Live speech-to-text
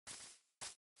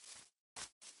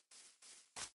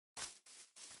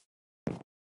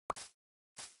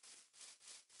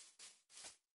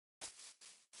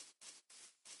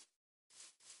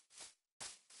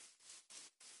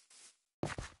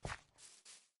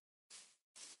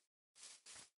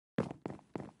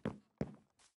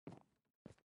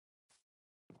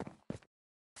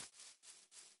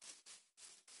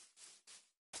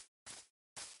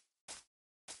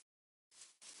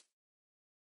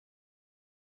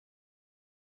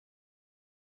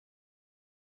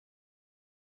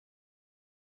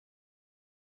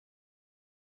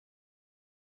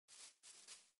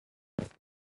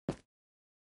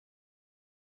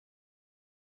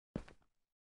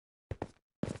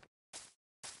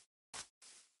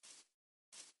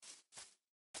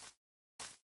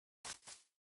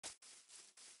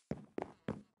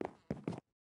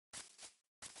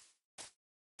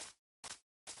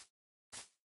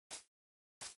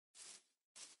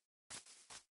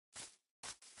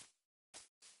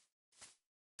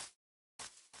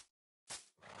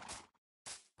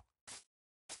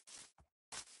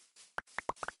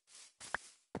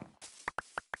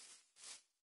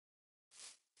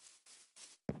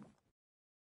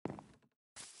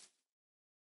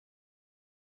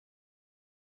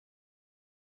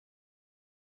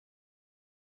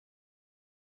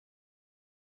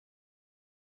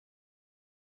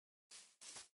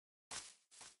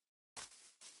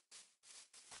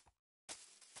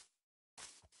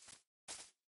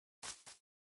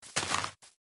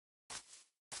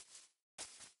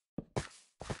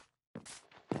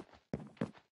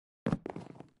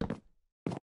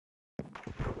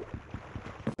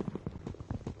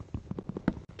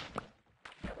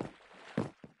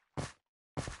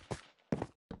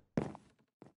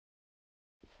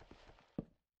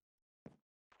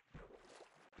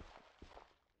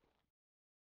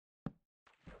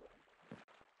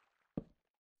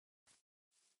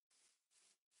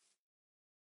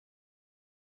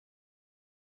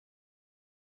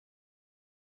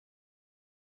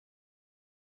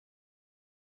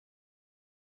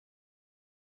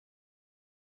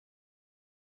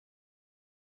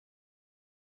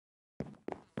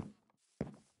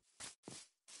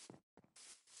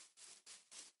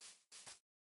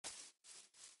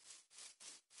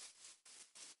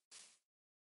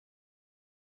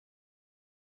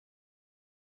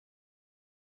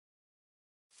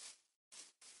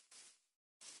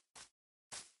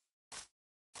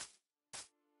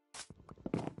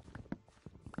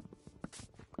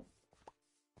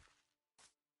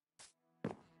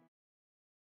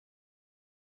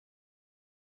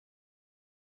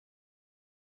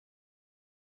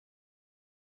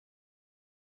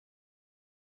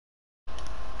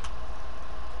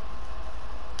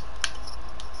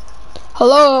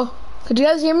Hello? Could you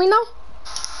guys hear me now?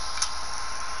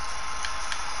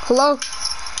 Hello?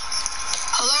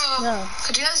 Hello? Yeah.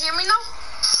 Could you guys hear me now?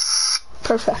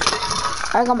 Perfect.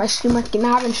 I got my stream working.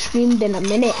 I haven't streamed in a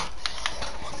minute.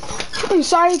 I'm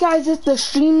sorry guys if the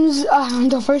streams,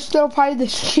 the first little part of the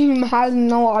stream has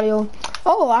no audio.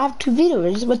 Oh, I have 2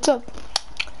 viewers. What's up?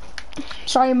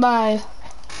 Sorry, my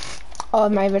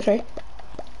inventory.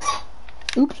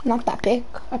 Oops, not that pic.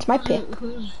 That's my pic.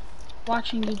 Who's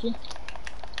watching, DJ?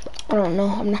 I don't know.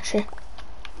 I'm not sure.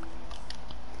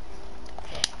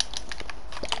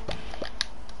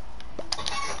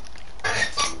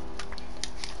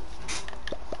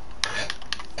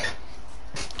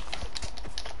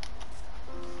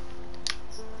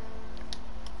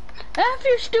 F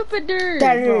your stupid dirt!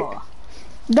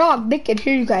 Dog, they can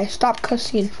hear you guys. Stop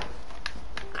cussing.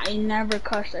 I never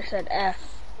cussed. I said F.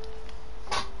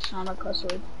 It's not a cuss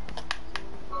word.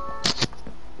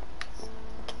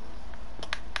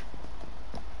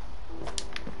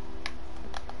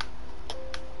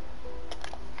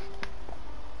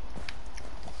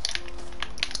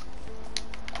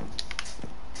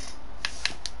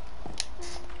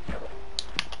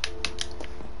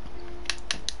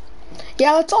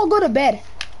 Yeah, let's all go to bed.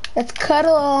 Let's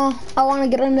cuddle. I want to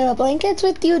get under the blankets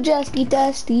with you, Justy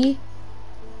Dusty.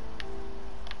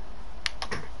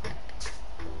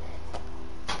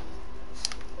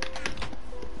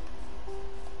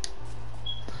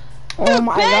 Oh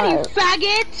my god. You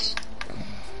faggot!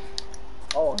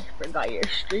 Oh, I forgot you're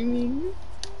streaming.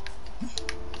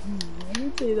 I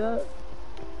didn't say that.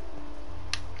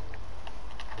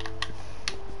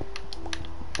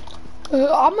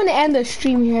 I'm gonna end the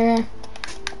stream here.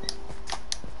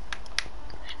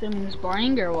 Streaming is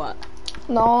boring or what?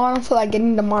 No, I don't feel like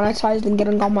getting demonetized and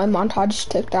getting all my montage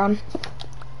took down.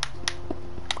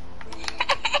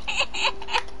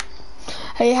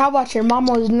 Hey, how about your mom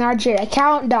was not your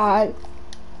account, dog?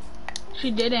 She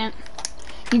didn't.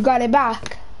 You got it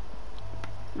back.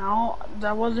 No,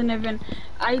 that wasn't even.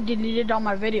 I deleted all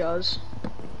my videos.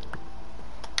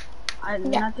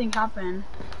 Nothing happened.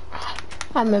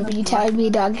 I remember you telling me,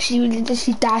 dog, she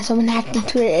thought someone hacked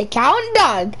into her account,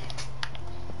 dog.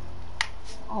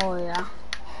 Oh yeah.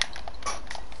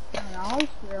 Yeah, that was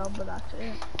real, but that's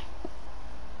it.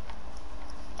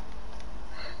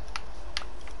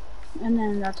 And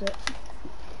then that's it.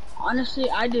 Honestly,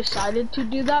 I decided to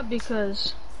do that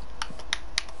because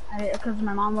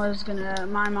my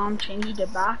mom changed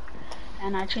it back,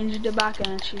 and I changed it back,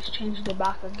 and she's changed it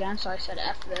back again, so I said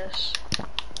F this.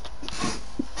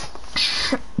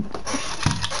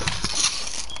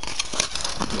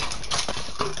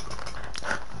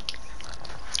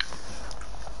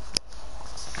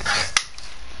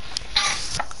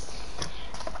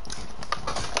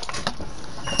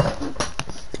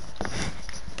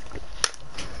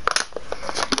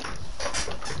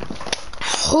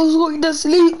 Who's going to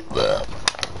sleep?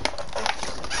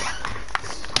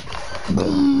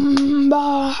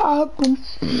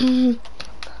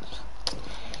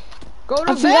 Go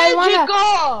to bed,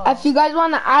 Chico! If you guys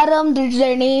wanna add them, there's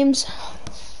their names.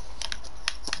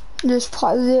 Just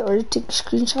pause it or take a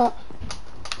screenshot.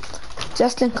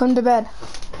 Justin, come to bed.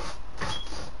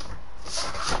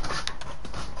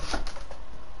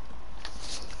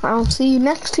 I'll see you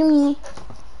next to me.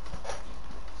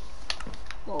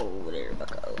 Oh, there,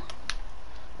 bucko.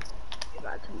 You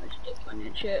got too much dick on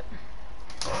your chip.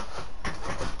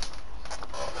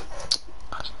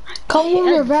 Come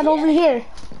over, right over here.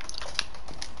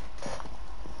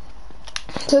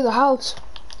 To the house.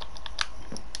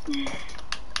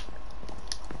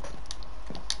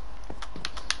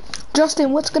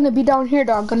 Justin, what's gonna be down here,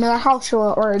 dog? Another house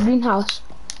or a greenhouse?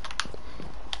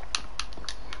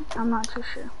 I'm not too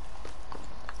sure.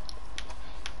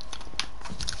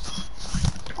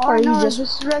 Or you no, just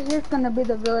this right here is gonna be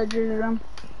the villager's room.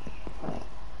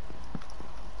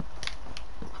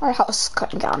 our house is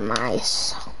coming out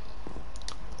nice.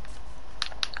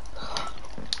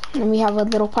 And we have a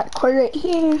little parkour right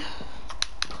here.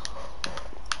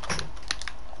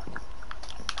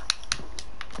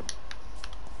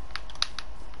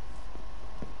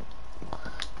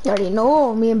 You already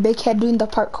know, me and Big Head doing the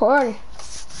parkour.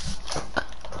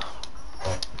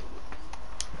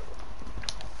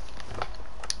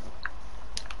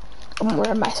 I'm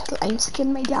wearing my slime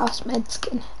skin, my Dallas Med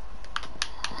skin.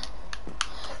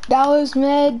 Dallas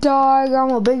Med, dog,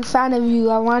 I'm a big fan of you.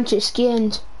 I want your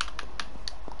skins.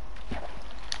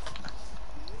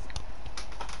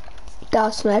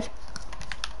 Dallas Med.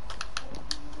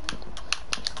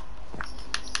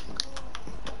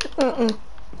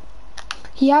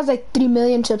 He has like 3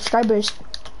 million subscribers.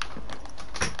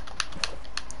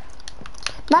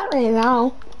 Not right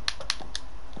now.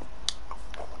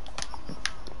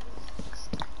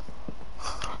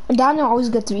 Daniel always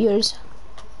gets viewers.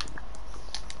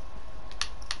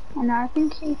 And I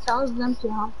think he sells them to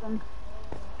something.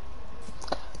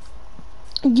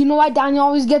 You know why Daniel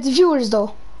always gets viewers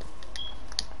though?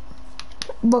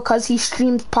 Because he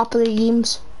streams popular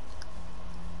games.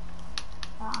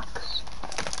 Box.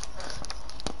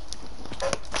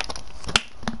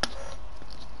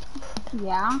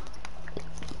 Yeah.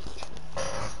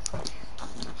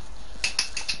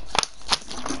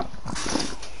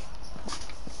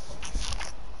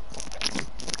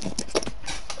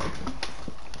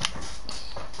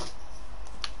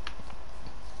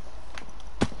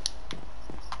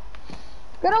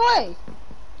 Get away!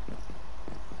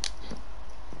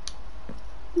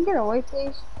 Get away,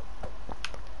 please.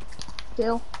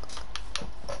 Bill.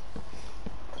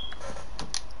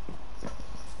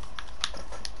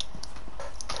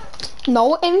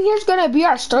 No, in here's gonna be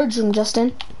our storage room,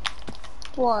 Justin.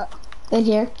 What? In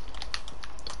here.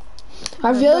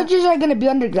 Our villages are gonna be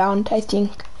underground, I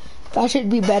think. That should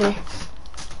be better.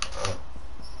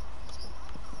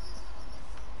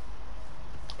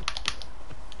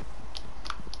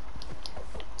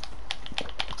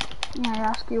 Yeah, I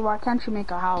ask you, why can't you make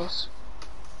a house?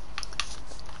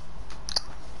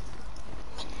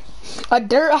 A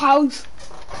dirt house.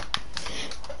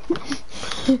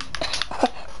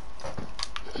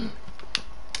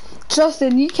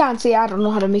 Justin, you can't say I don't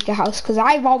know how to make a house, because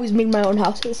I've always made my own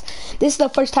houses. This is the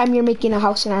first time you're making a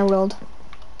house in our world.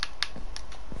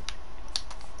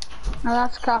 Now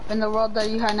that's crap. In the world that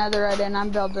you had netherite in, I'm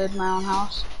building my own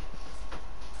house.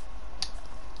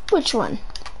 Which one?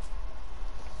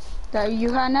 That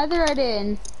you had netherite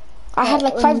in. I had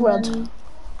like 5 worlds.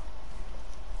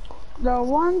 The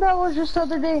one that was just the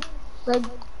other day. Like,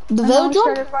 The village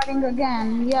one? started fighting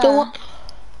again, yeah. The one?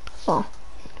 Oh.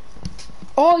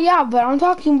 Oh yeah, but I'm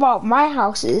talking about my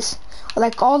houses.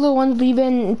 Like all the ones we've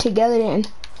been together in.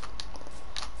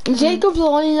 Jacob's the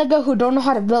only nigga who don't know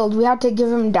how to build. We had to give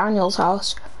him Daniel's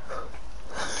house.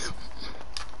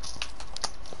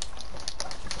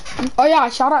 Oh yeah,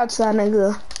 shout out to that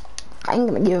nigga. I ain't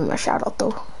gonna give him a shout out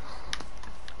though.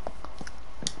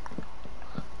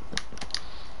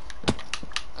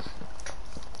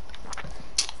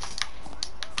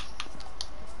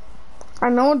 I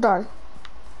know, dog.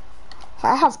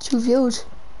 I have 2 views.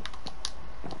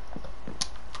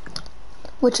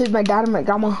 Which is my dad and my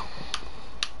grandma.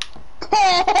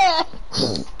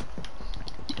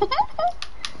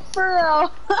 For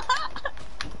real.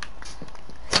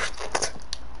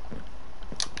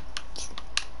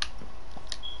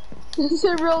 Is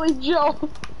it really Joe?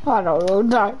 I don't know,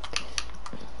 dog.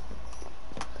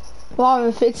 Well,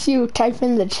 if it's you, type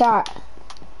in the chat.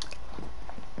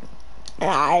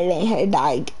 I didn't hear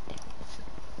dog.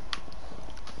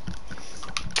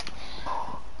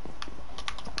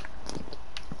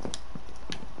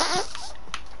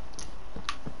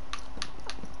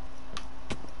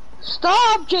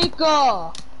 Stop,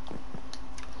 Jacob!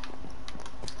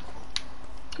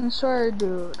 I swear,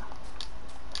 dude.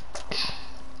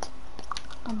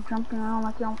 I'm jumping around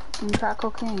like I'm fucking crack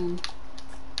cocaine.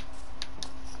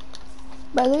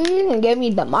 Brother, you didn't get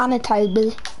me demonetized,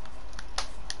 Billy.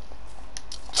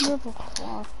 Give a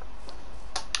fuck.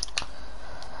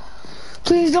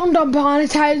 Please don't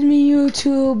demonetize me,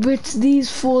 YouTube. It's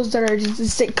these fools that are just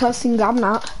sick cussing. I'm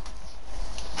not.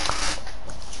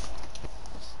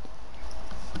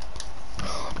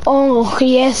 Oh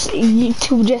yes,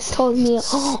 YouTube just told me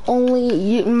only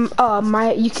you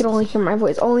can only hear my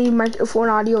voice. Only microphone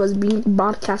audio is being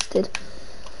broadcasted.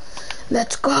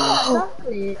 Let's go.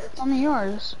 Exactly. It's only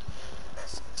yours.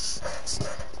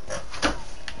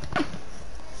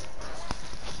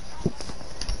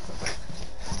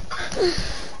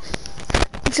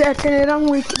 Should I turn it on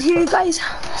where you can hear you guys?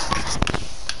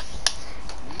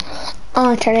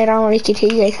 Turn it on where you can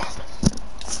hear you guys.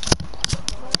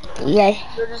 Yeah.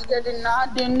 You're just getting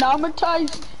not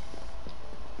demonetized.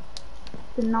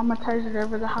 Demonetized,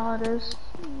 whatever the hell it is.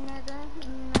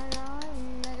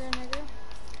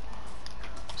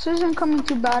 This isn't coming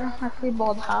too bad. I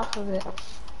freeballed half of it.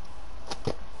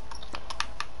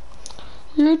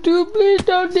 YouTube, please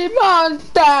don't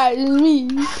demonetize me.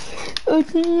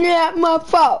 It's not my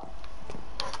fault.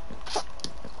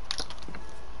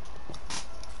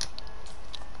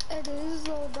 It is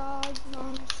though, dog.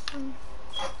 Honestly.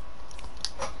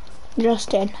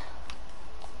 Justin.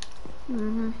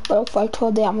 What if I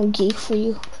told you I'm gay for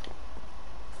you?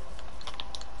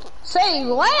 Say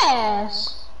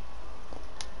less.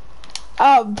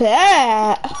 I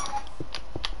bet.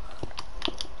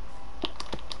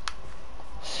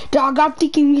 Dog, I'm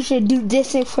thinking you should do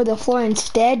this thing for the floor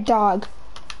instead, dog.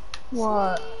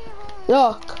 What?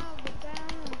 Look.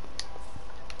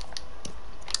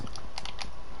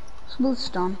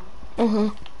 Bluestone.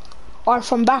 Or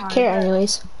from back Alright, here, bet.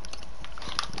 anyways.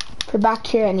 For back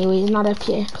here, anyways, not up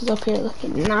here. Cause up here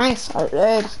looking nice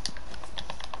already.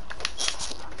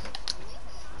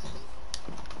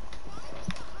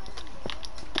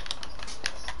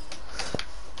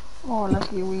 Oh,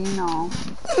 lucky we know.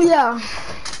 Yeah.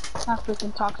 Now we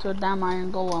can talk to a damn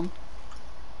iron golem.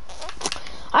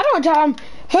 I don't tell him,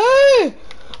 hey,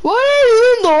 why are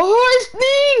you in the horse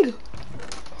thing?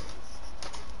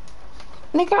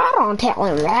 Nigga, I don't tell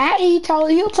him that.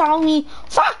 He'll tell me,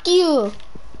 fuck you.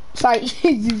 Sorry.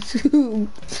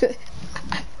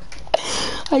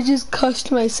 I just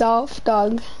cussed myself,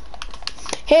 dog.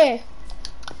 Hey,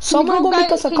 someone go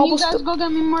make us a Can you cobblestone. guys go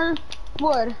get me more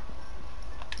wood?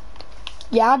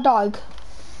 Yeah, dog.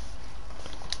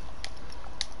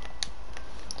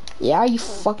 Yeah, you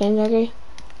fucking nigga.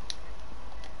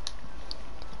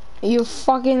 You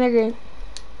fucking nigga.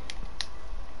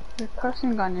 You're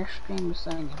cussing on your stream,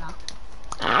 so you know.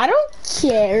 I don't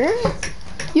care.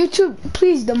 YouTube,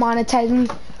 please demonetize me.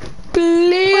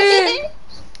 Please.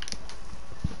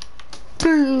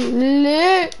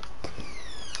 Please.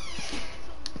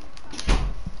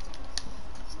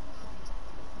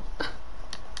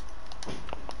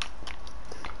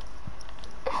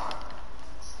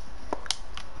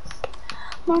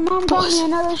 My mom got me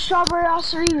another strawberry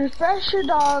osprey refresher,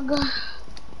 dog.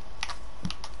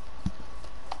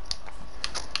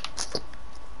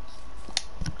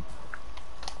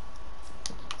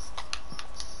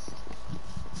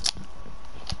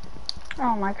 I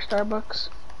don't like Starbucks.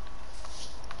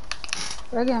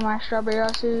 I get my strawberry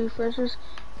osprey refreshers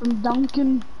from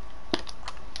Dunkin'.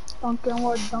 Dunkin'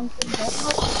 what? Dunkin'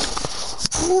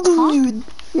 Dude,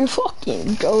 you're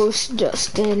fucking ghost,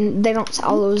 Justin. They don't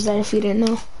sell those there if you didn't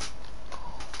know.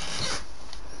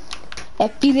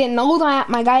 If you didn't know that,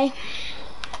 my guy.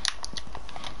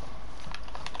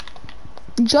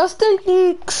 Justin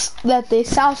thinks that they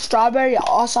sell strawberry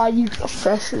acai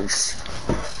refreshers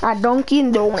at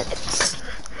Dunkin' Donuts.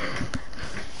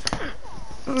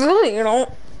 Really, you don't.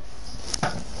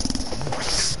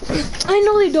 I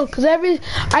know they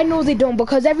don't,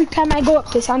 because every time I go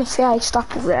up to Santa Fe, I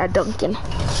stop over at Dunkin'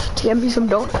 to get me some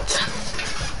donuts.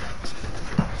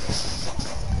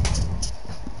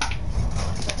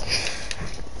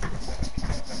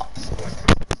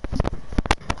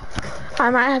 I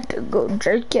might have to go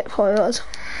jerk it for us.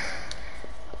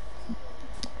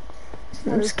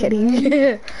 I'm just kidding.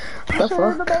 The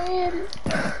fuck?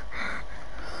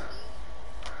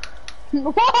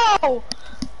 Whoa!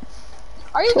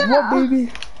 Are you gonna? What,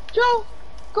 baby? Joe,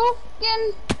 go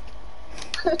in.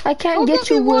 I can't get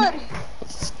you wood.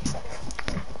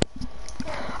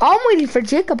 I'm waiting for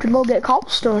Jacob to go get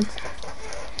cobblestone.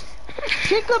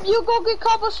 Jacob, you go get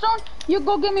cobblestone. You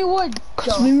go get me wood.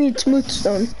 Cause we need smooth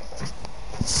stone.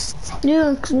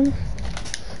 Yeah.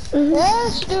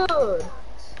 Yes, dude.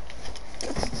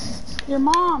 Your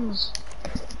mom's.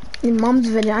 Your mom's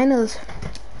vaginas.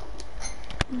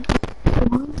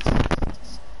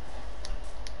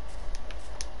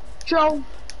 Joe,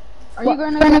 are you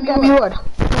gonna get me wood?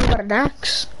 You got an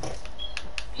axe?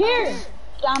 Here.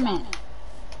 Damn it.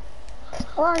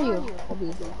 Where are you?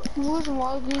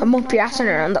 I'm up your ass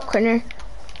around the corner.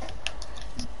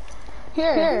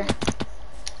 Here.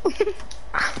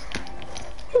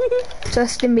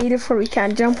 Justin made it for we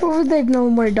can't jump over there no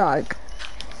more, dog.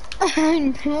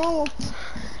 I know.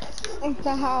 What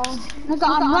the hell? Nigga,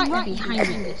 I'm right behind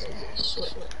you.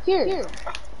 Here.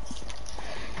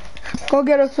 Go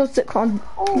get us what's it called?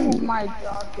 Oh my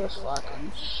god, this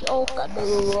fucking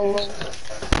chocadillos.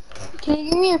 Can you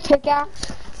give me a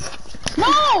pickaxe?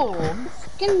 No!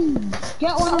 Fucking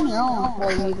get one on your own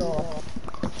before you go.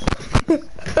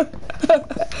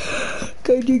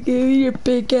 Could you give me your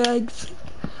pickaxe?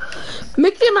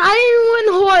 Make an iron one,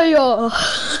 Hoyo!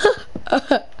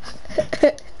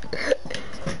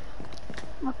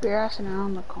 Up your ass and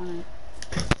around the corner.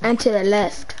 And to the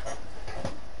left.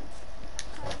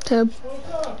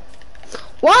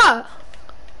 What?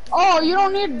 Oh, you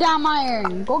don't need damn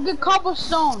iron. Go get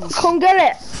cobblestone. Come get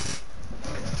it.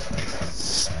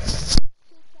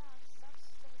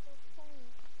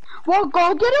 Well,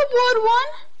 go get a wood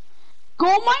one. Go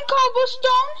mine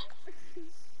cobblestone.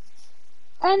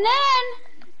 And then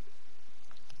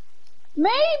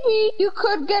maybe you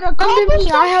could get a Come to cobblestone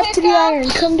me, I have 3 pickaxe. iron.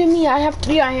 Come to me, I have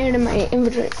 3 iron in my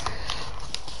inventory.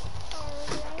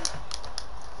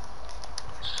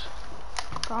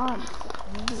 God.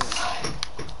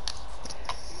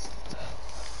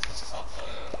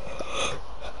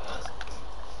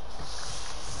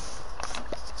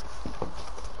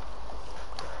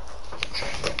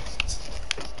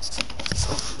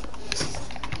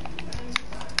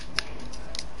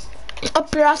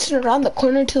 You're asking around the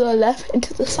corner to the left and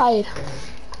to the side.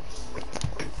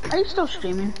 Are you still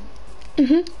streaming?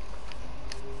 Mhm.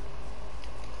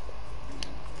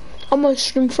 I'm gonna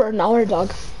stream for an hour,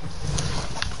 dog.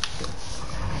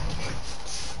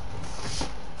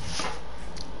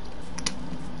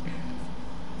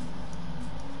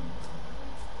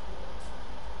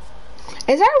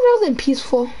 Is that real and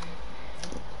peaceful?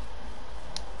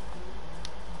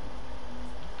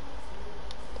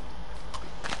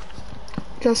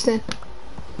 Justin.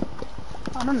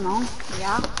 I don't know.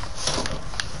 Yeah.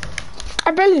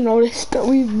 I barely noticed that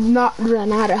we've not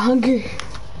run out of hunger.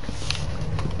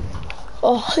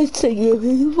 Oh, it's a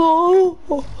beautiful.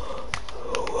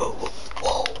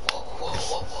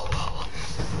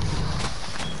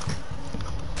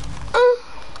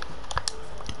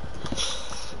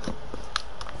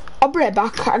 I'll be right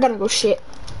back. I gotta go shit.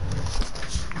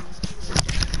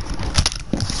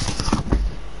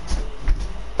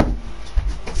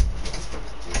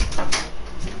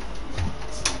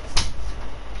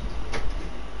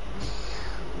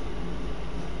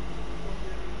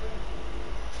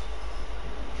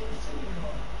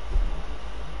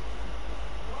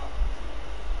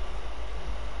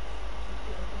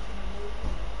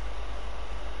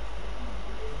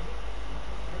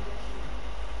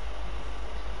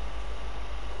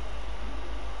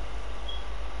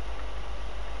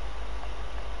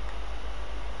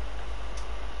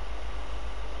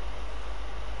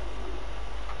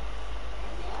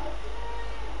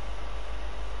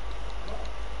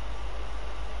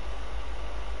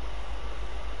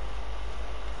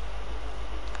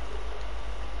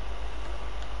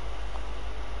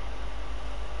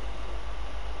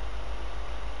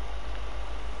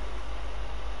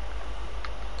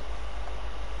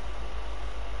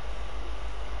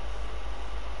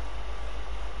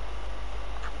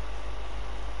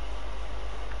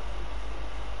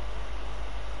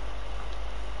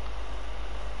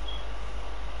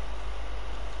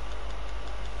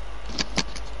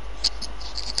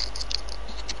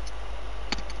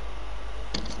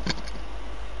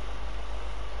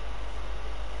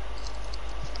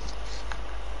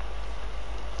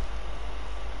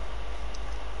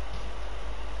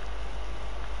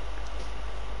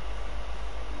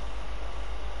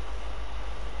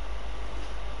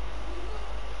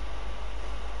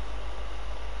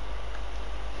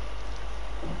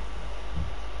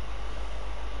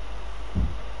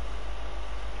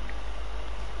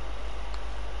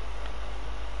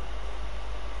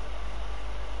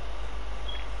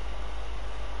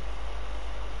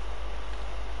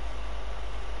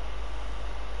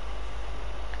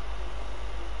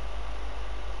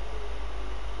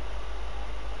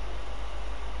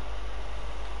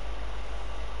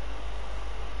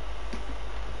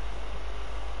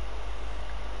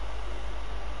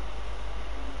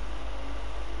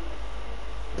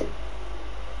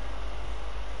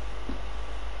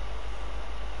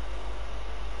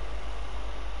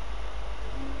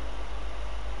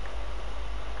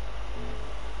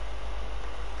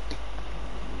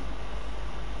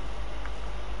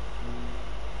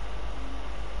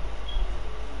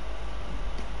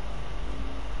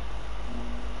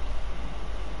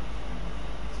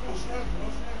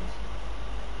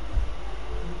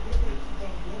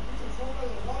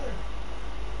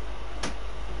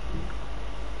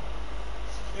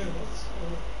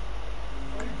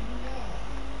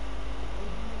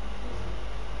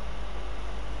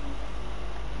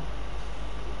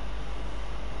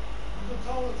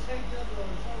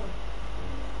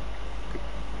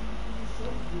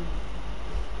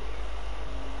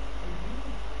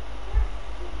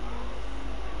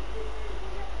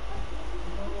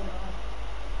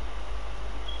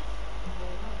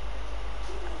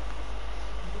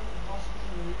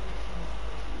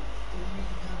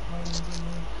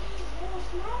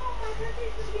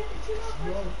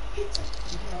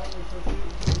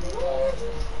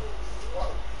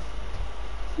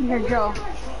 Here, Joe.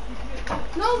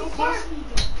 No, sorry.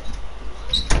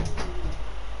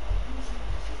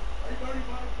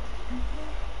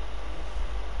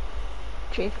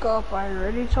 Jacob, I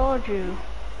already told you.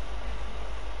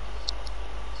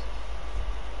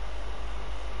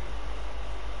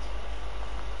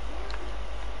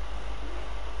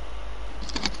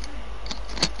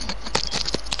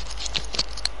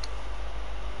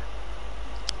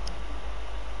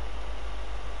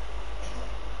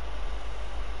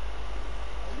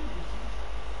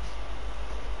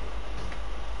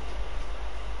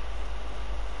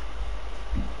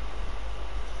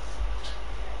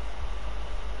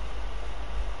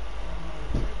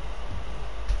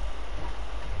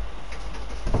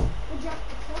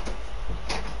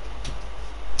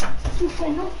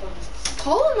 Bueno.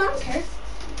 Call him, I don't care.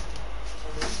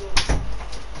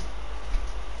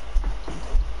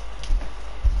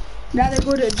 Rather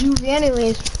go to juvie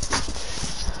anyways.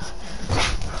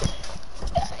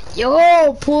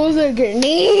 Yo, pulls a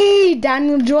grenade.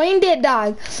 Daniel joined it,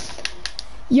 dog.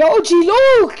 Yo,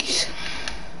 G-Luke.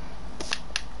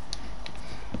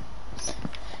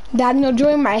 Daniel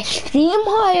joined my stream,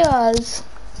 Hoyas.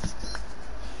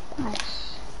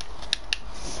 Nice.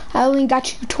 I only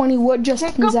got you 20 wood, just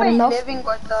is that enough? Living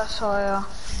with us, Hoya.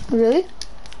 Really?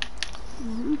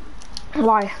 Mm-hmm.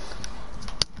 Why?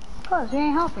 Cause he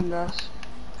ain't helping us.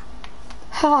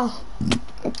 How?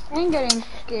 He ain't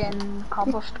getting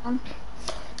cobblestone.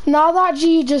 Now that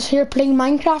G just here playing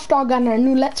Minecraft, dog, on our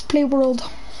new Let's Play world.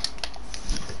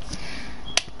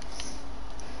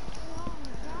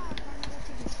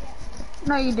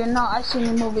 No, you did not. I seen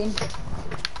you moving.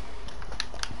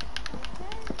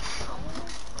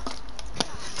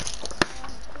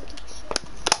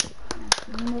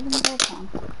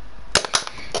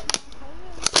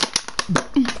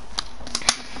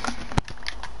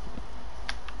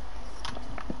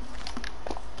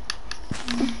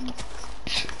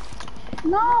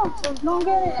 No, don't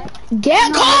get it.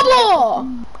 Get cobble!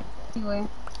 Anyway.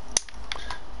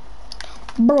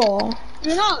 Bro.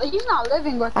 He's not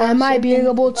living with us. I might be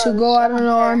able to go, I don't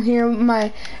know, I'm hearing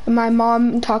my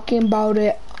mom talking about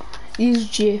it.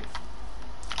 Easy.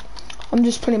 I'm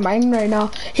just playing mine right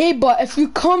now. Hey, but if you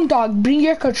come, dog, bring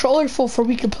your controller full for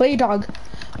we can play, dog.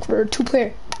 For a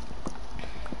 2-player.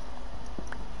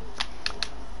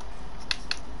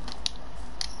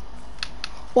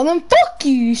 Well then fuck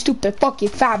you, you stupid fuck you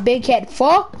fat big head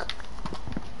fuck.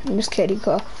 I'm just kidding,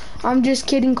 Cole. I'm just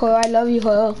kidding, Cole. I love you,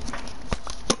 Cole.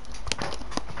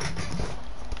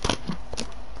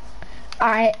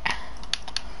 Alright.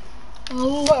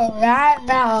 Right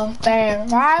round, right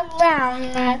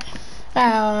round.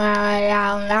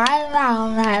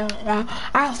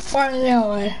 I'm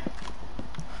familiar.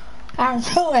 I'm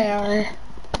familiar.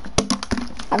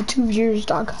 I have 2 years,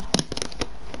 dog.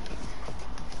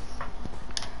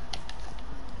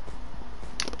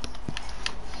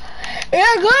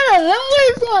 You're gonna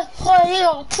live with for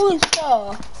you, too,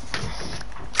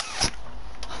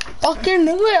 fucking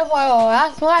do it for you.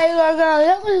 That's why you're gonna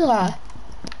live with us.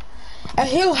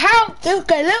 If you have, you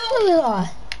can live with us.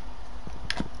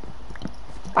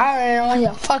 I don't know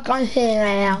what the fuck I'm saying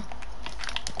right now.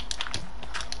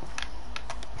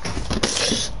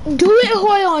 Do it,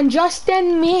 Hoyle, and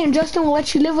Justin, me, and Justin will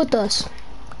let you live with us.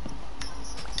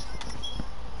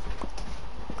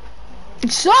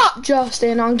 What's up,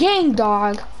 Justin, on Gang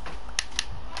Dog?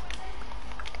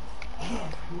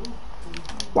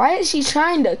 Why is he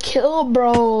trying to kill,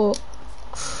 bro?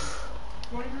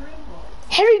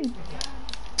 Harry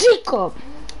Jacob.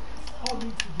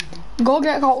 Go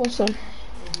get Colson.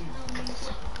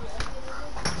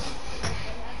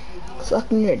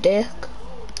 Sucking your dick.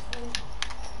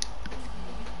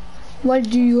 What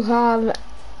do you have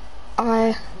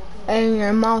in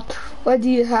your mouth? What do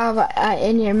you have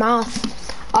in your mouth?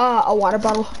 A water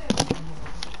bottle.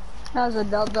 That was a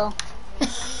dildo.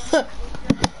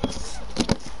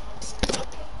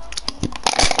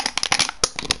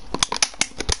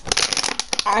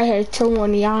 I heard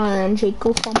someone yelling and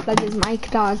Jacob unplug his mic,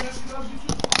 dog.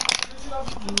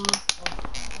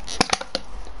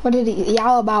 What did he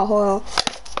yell about, Hoyle?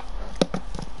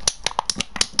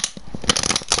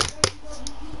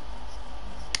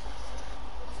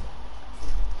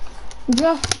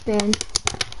 Justin.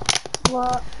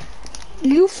 What?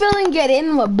 You filling it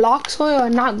in with blocks, Hoyle, or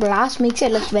not glass makes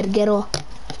it look very ghetto.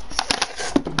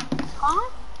 Huh?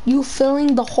 You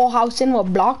filling the whole house in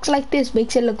with blocks like this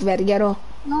makes it look very ghetto.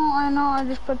 No, I know. I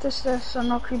just put this there so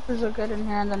no creepers will get in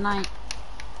here in the night.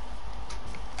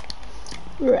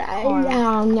 Right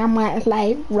round, yeah, my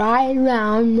like right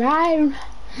round, right.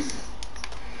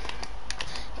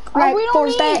 Right, we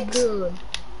don't need good.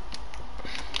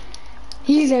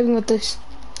 He's living with us.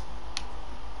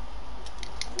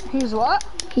 He's what?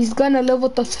 He's gonna live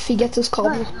with us if he gets his No,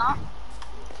 cobble. he's not.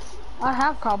 I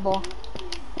have cobble.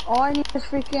 All I need is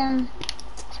freaking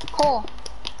coal.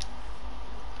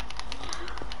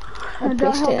 I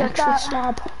placed the extra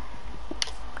slab.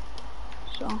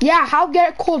 So. Yeah, how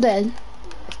get coal then?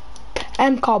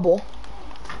 And cobble.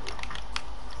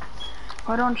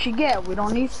 Why don't you get? We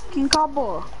don't need freaking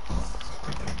cobble.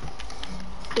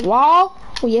 Wow.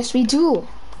 Well, yes, we do.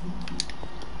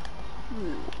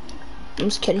 I'm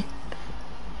just kidding.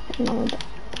 No.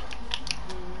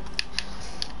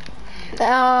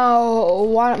 Oh,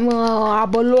 what?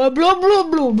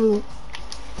 Blue.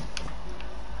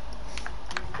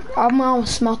 I'm gonna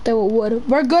smelt it with wood.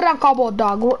 We're good on cobble,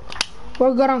 dog.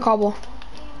 We're good on cobble.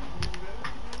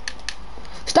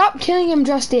 Stop killing him,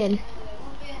 Justin.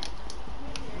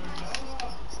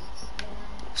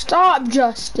 Stop,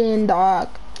 Justin, dog.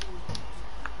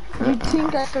 You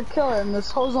think I could kill him? This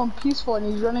hoe's on peaceful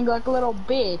and he's running like a little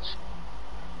bitch.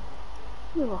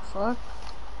 Give a fuck.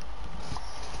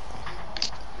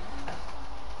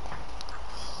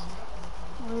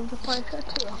 I'll leave the fight shot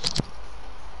too.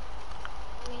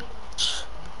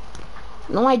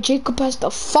 No, why Jacob has to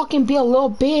fucking be a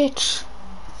little bitch.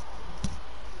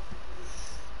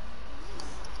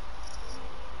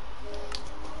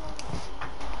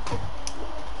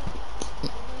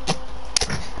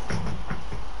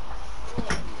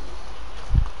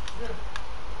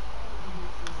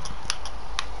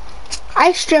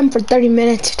 I streamed for 30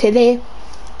 minutes today,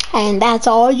 and that's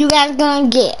all you guys gonna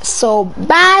get. So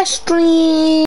bye, stream.